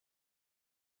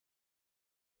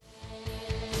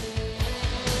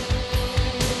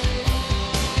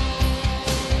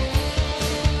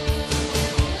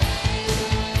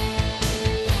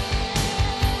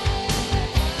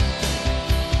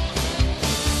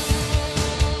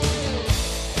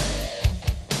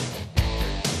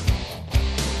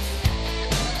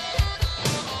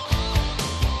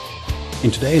In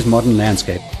today's modern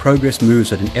landscape, progress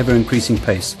moves at an ever-increasing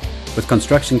pace, with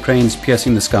construction cranes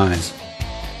piercing the skies.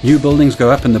 New buildings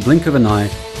go up in the blink of an eye,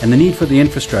 and the need for the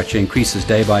infrastructure increases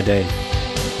day by day.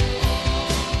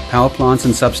 Power plants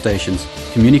and substations,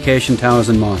 communication towers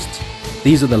and masts,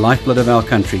 these are the lifeblood of our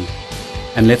country.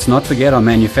 And let's not forget our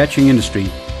manufacturing industry,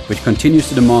 which continues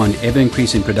to demand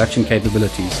ever-increasing production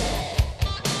capabilities.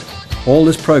 All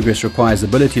this progress requires the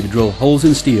ability to drill holes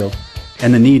in steel,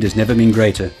 and the need has never been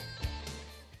greater.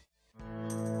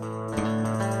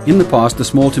 In the past, the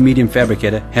small to medium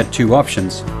fabricator had two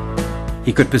options.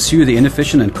 He could pursue the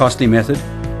inefficient and costly method,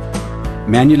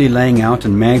 manually laying out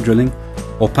and mag drilling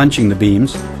or punching the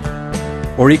beams,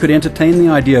 or he could entertain the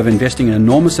idea of investing an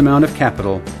enormous amount of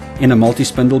capital in a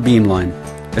multi-spindle beam line,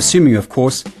 assuming, of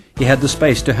course, he had the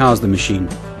space to house the machine.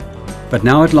 But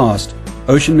now at last,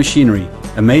 Ocean Machinery,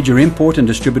 a major import and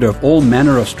distributor of all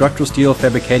manner of structural steel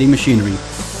fabricating machinery,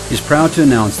 is proud to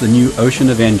announce the new Ocean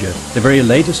Avenger, the very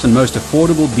latest and most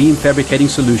affordable beam fabricating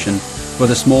solution for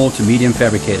the small to medium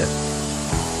fabricator.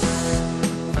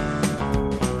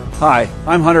 Hi,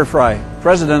 I'm Hunter Fry,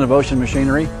 President of Ocean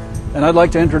Machinery, and I'd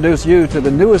like to introduce you to the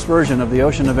newest version of the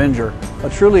Ocean Avenger, a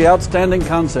truly outstanding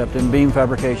concept in beam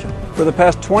fabrication. For the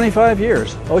past 25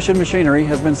 years, Ocean Machinery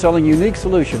has been selling unique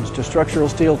solutions to structural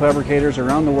steel fabricators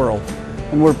around the world,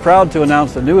 and we're proud to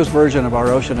announce the newest version of our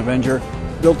Ocean Avenger,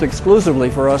 built exclusively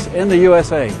for us in the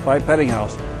USA by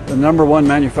Peddinghaus, the #1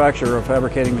 manufacturer of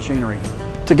fabricating machinery.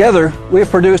 Together, we have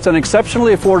produced an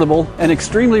exceptionally affordable and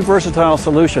extremely versatile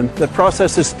solution that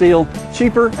processes steel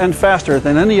cheaper and faster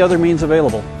than any other means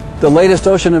available. The latest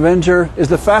Ocean Avenger is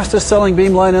the fastest selling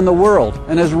beam line in the world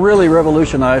and has really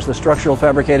revolutionized the structural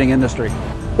fabricating industry.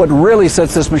 What really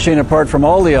sets this machine apart from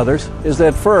all the others is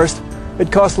that first,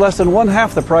 it costs less than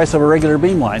 1/2 the price of a regular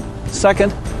beam line.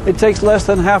 Second, it takes less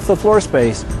than half the floor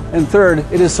space. And third,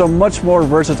 it is so much more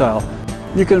versatile.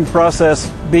 You can process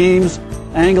beams,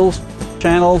 angles,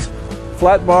 channels,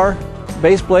 flat bar,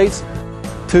 base plates,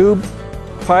 tube,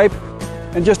 pipe,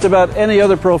 and just about any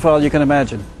other profile you can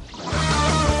imagine.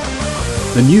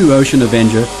 The new Ocean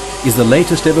Avenger is the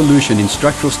latest evolution in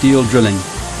structural steel drilling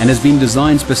and has been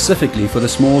designed specifically for the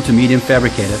small to medium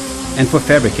fabricator and for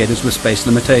fabricators with space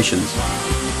limitations.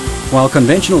 While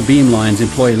conventional beam lines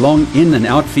employ long in and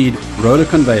out feed roller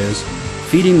conveyors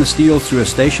feeding the steel through a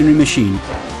stationary machine,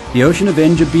 the Ocean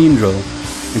Avenger beam drill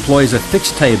employs a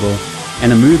fixed table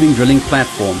and a moving drilling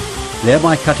platform,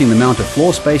 thereby cutting the amount of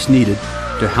floor space needed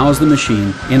to house the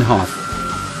machine in half.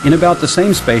 In about the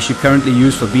same space you currently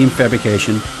use for beam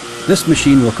fabrication, this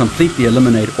machine will completely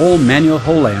eliminate all manual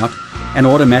hole layout and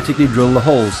automatically drill the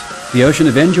holes. The Ocean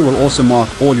Avenger will also mark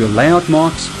all your layout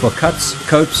marks for cuts,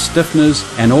 copes, stiffeners,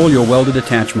 and all your welded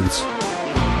attachments.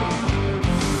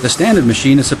 The standard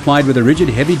machine is supplied with a rigid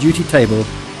heavy-duty table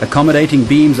accommodating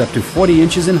beams up to 40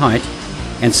 inches in height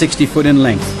and 60 foot in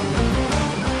length.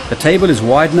 The table is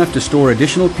wide enough to store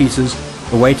additional pieces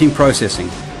awaiting processing.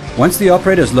 Once the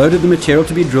operator has loaded the material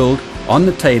to be drilled on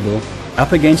the table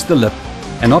up against the lip,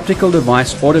 an optical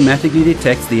device automatically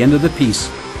detects the end of the piece,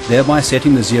 thereby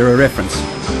setting the zero reference.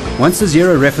 Once the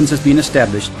zero reference has been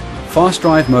established, fast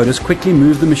drive motors quickly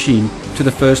move the machine to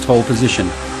the first hole position.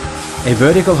 A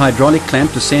vertical hydraulic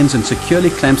clamp descends and securely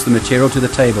clamps the material to the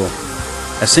table.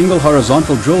 A single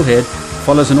horizontal drill head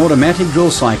follows an automatic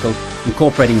drill cycle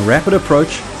incorporating rapid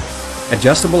approach,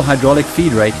 adjustable hydraulic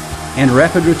feed rate, and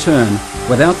rapid return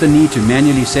without the need to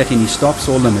manually set any stops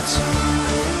or limits.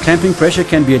 Clamping pressure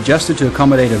can be adjusted to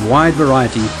accommodate a wide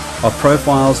variety of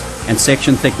profiles and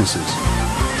section thicknesses.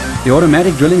 The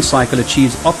automatic drilling cycle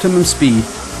achieves optimum speed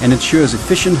and ensures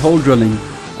efficient hole drilling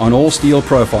on all steel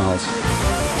profiles.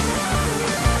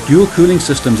 Dual cooling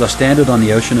systems are standard on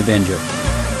the Ocean Avenger.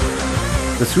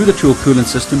 The through-the-tool coolant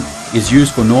system is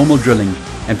used for normal drilling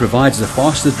and provides the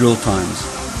fastest drill times,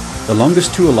 the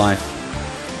longest tool life,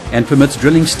 and permits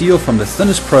drilling steel from the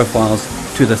thinnest profiles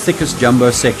to the thickest jumbo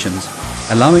sections,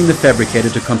 allowing the fabricator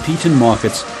to compete in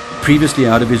markets previously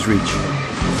out of his reach.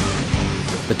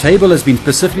 The table has been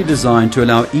specifically designed to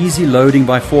allow easy loading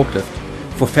by forklift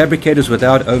for fabricators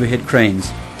without overhead cranes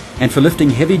and for lifting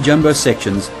heavy jumbo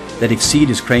sections that exceed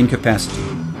his crane capacity.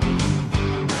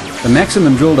 The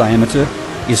maximum drill diameter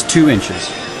is 2 inches.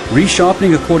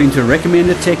 Resharpening according to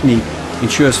recommended technique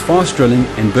ensures fast drilling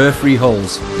and burr-free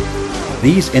holes.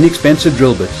 These inexpensive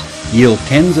drill bits yield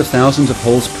tens of thousands of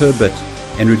holes per bit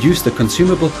and reduce the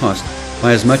consumable cost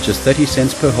by as much as 30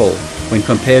 cents per hole when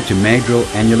compared to mag drill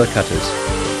annular cutters.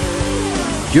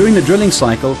 During the drilling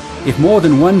cycle, if more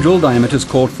than one drill diameter is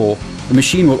called for, the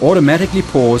machine will automatically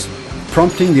pause,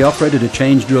 prompting the operator to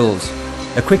change drills.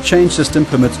 A quick change system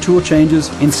permits tool changes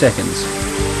in seconds.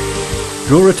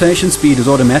 Drill rotation speed is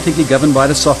automatically governed by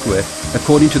the software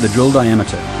according to the drill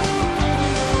diameter.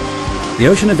 The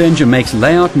Ocean Avenger makes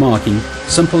layout marking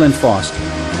simple and fast.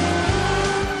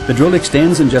 The drill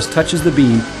extends and just touches the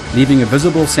beam, leaving a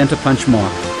visible center punch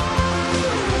mark.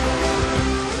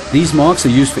 These marks are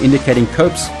used for indicating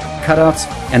copes, cutouts,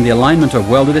 and the alignment of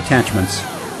welded attachments.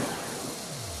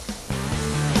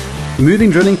 The moving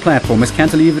drilling platform is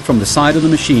cantilevered from the side of the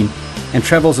machine and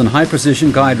travels on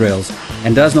high-precision guide rails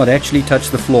and does not actually touch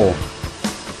the floor.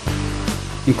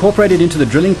 Incorporated into the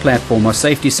drilling platform are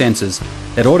safety sensors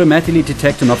that automatically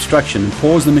detect an obstruction and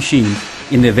pause the machine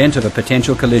in the event of a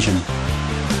potential collision.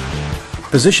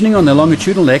 Positioning on the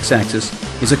longitudinal x-axis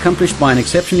is accomplished by an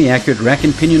exceptionally accurate rack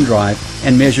and pinion drive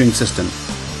and measuring system.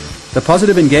 The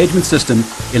positive engagement system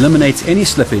eliminates any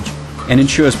slippage and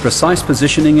ensures precise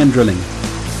positioning and drilling.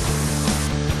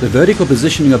 The vertical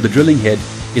positioning of the drilling head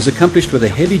is accomplished with a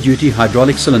heavy-duty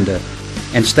hydraulic cylinder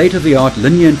and state-of-the-art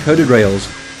linear encoded rails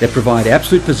that provide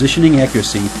absolute positioning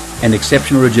accuracy and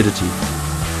exceptional rigidity.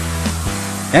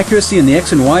 Accuracy in the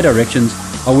X and Y directions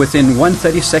are within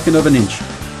 1/32 of an inch,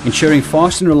 ensuring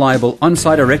fast and reliable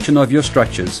on-site erection of your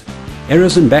structures.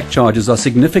 Errors and back charges are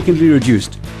significantly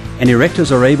reduced, and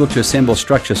erectors are able to assemble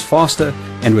structures faster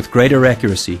and with greater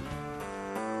accuracy.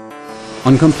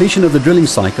 On completion of the drilling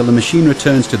cycle, the machine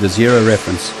returns to the zero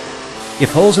reference.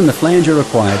 If holes in the flange are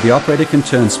required, the operator can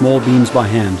turn small beams by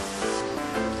hand.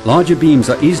 Larger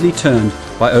beams are easily turned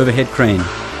by overhead crane.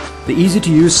 The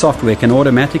easy-to-use software can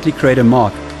automatically create a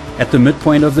mark at the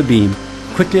midpoint of the beam,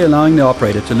 quickly allowing the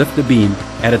operator to lift the beam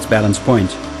at its balance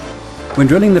point. When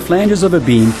drilling the flanges of a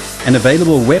beam, an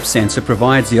available web sensor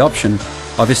provides the option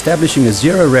of establishing a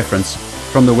zero reference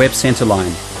from the web center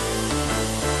line.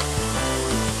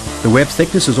 The web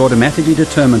thickness is automatically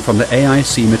determined from the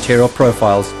AIC material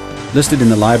profiles listed in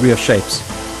the library of shapes.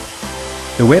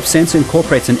 The web sensor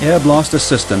incorporates an air blaster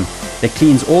system that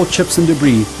cleans all chips and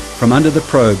debris from under the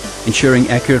probe, ensuring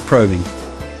accurate probing.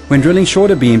 When drilling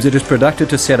shorter beams, it is productive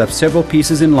to set up several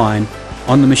pieces in line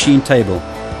on the machine table.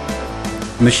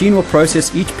 The machine will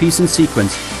process each piece in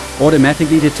sequence,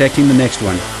 automatically detecting the next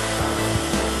one.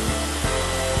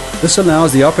 This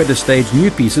allows the operator to stage new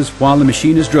pieces while the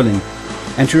machine is drilling,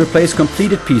 and to replace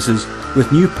completed pieces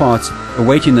with new parts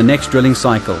awaiting the next drilling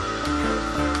cycle.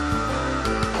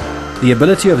 The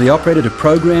ability of the operator to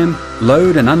program,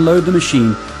 load and unload the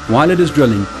machine while it is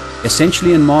drilling,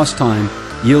 essentially in mass time,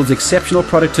 yields exceptional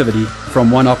productivity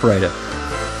from one operator.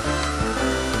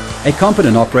 A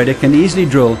competent operator can easily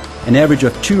drill an average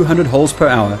of 200 holes per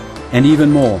hour and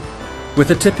even more,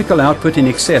 with a typical output in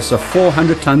excess of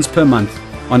 400 tons per month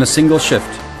on a single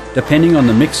shift, depending on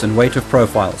the mix and weight of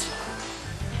profiles.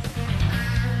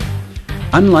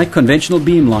 Unlike conventional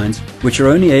beam lines, which are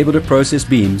only able to process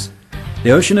beams, the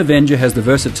Ocean Avenger has the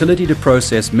versatility to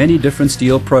process many different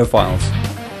steel profiles.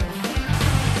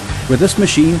 With this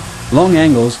machine, long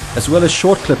angles as well as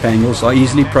short clip angles are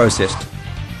easily processed.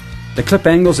 The clip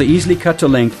angles are easily cut to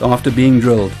length after being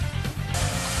drilled.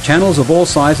 Channels of all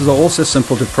sizes are also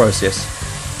simple to process.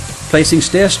 Placing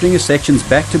stair stringer sections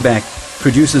back to back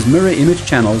produces mirror image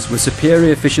channels with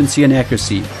superior efficiency and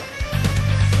accuracy.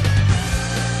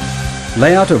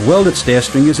 Layout of welded stair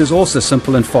stringers is also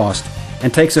simple and fast,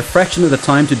 and takes a fraction of the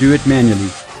time to do it manually.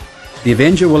 The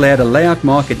Avenger will add a layout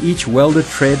mark at each welded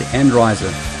tread and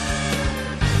riser.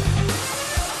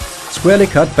 Squarely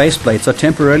cut base plates are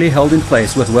temporarily held in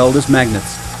place with welder's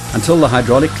magnets until the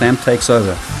hydraulic clamp takes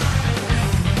over.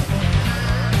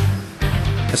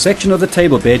 A section of the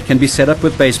table bed can be set up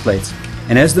with base plates,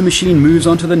 and as the machine moves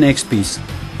on to the next piece,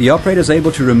 the operator is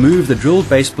able to remove the drilled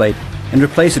base plate and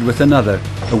replace it with another,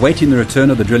 awaiting the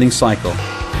return of the drilling cycle.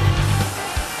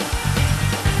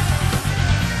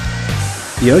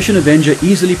 The Ocean Avenger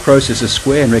easily processes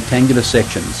square and rectangular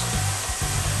sections.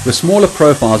 With smaller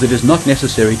profiles, it is not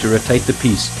necessary to rotate the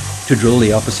piece to drill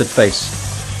the opposite face.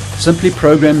 Simply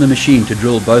program the machine to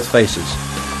drill both faces.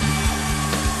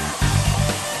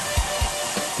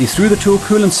 The through-the-tool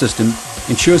coolant system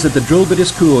ensures that the drill bit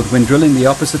is cooled when drilling the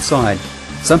opposite side,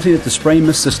 something that the spray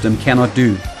mist system cannot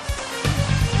do.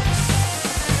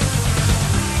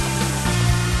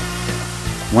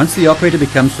 Once the operator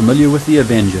becomes familiar with the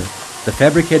Avenger, the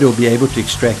fabricator will be able to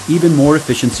extract even more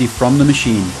efficiency from the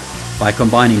machine by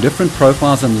combining different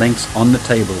profiles and lengths on the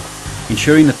table,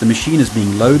 ensuring that the machine is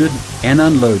being loaded and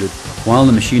unloaded while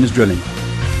the machine is drilling.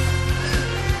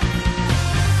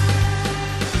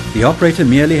 The operator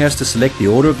merely has to select the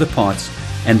order of the parts,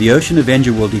 and the Ocean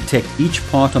Avenger will detect each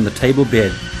part on the table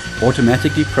bed,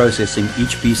 automatically processing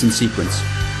each piece in sequence.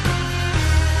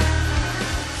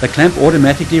 The clamp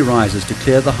automatically rises to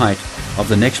clear the height of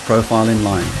the next profile in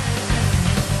line.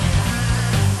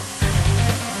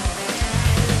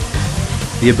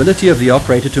 The ability of the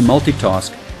operator to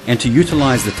multitask and to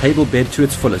utilize the table bed to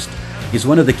its fullest is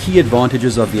one of the key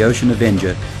advantages of the Ocean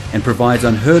Avenger and provides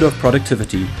unheard of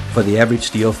productivity for the average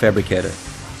steel fabricator.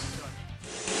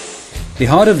 The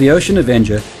heart of the Ocean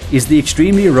Avenger is the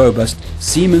extremely robust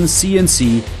Siemens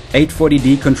CNC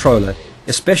 840D controller,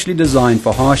 especially designed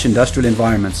for harsh industrial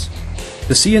environments.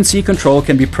 The CNC control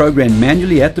can be programmed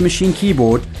manually at the machine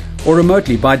keyboard or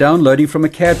remotely by downloading from a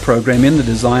CAD program in the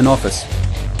design office.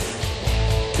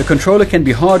 The controller can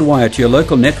be hardwired to your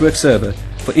local network server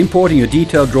for importing your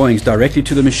detailed drawings directly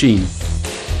to the machine.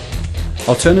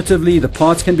 Alternatively, the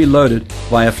parts can be loaded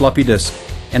via floppy disk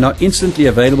and are instantly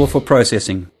available for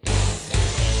processing.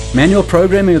 Manual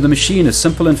programming of the machine is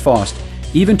simple and fast,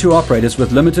 even to operators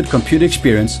with limited computer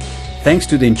experience, thanks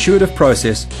to the intuitive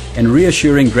process and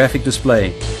reassuring graphic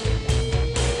display.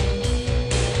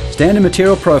 Standard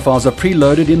material profiles are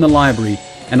preloaded in the library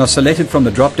and are selected from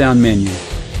the drop-down menu.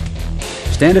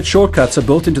 Standard shortcuts are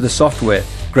built into the software,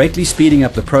 greatly speeding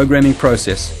up the programming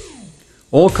process.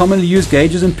 All commonly used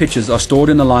gauges and pitches are stored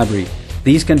in the library.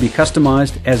 These can be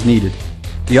customized as needed.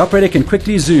 The operator can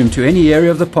quickly zoom to any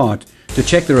area of the part to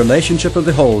check the relationship of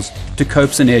the holes to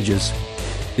copes and edges.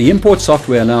 The import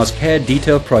software allows CAD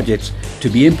detailed projects to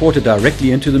be imported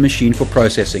directly into the machine for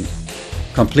processing,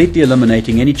 completely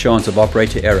eliminating any chance of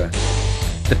operator error.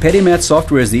 The Peddinghaus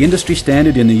software is the industry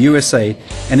standard in the USA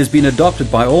and has been adopted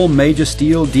by all major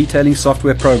steel detailing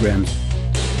software programs.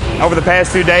 Over the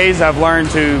past 2 days, I've learned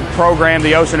to program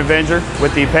the Ocean Avenger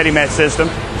with the Peddinghaus system.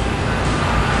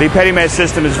 The Peddinghaus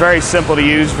system is very simple to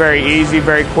use, very easy,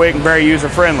 very quick, and very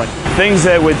user-friendly. Things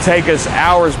that would take us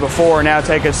hours before now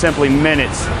take us simply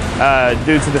minutes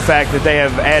due to the fact that they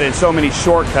have added so many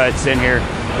shortcuts in here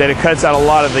that it cuts out a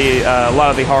lot of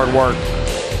the hard work.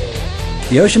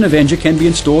 The Ocean Avenger can be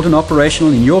installed and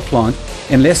operational in your plant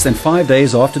in less than 5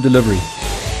 days after delivery.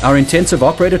 Our intensive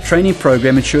operator training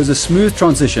program ensures a smooth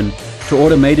transition to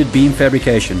automated beam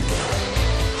fabrication.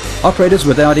 Operators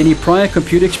without any prior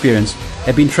computer experience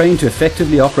have been trained to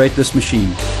effectively operate this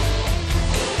machine.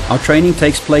 Our training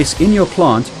takes place in your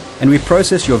plant and we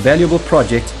process your valuable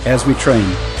project as we train.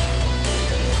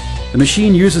 The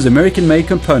machine uses American-made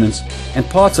components and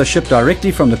parts are shipped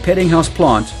directly from the Peddinghaus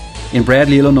plant in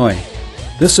Bradley, Illinois.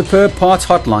 This superb parts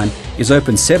hotline is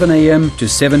open 7 a.m. to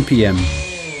 7 p.m.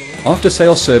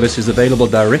 After-sales service is available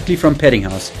directly from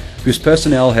Peddinghaus, whose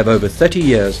personnel have over 30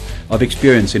 years of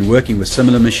experience in working with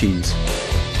similar machines.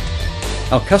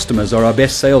 Our customers are our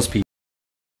best salespeople.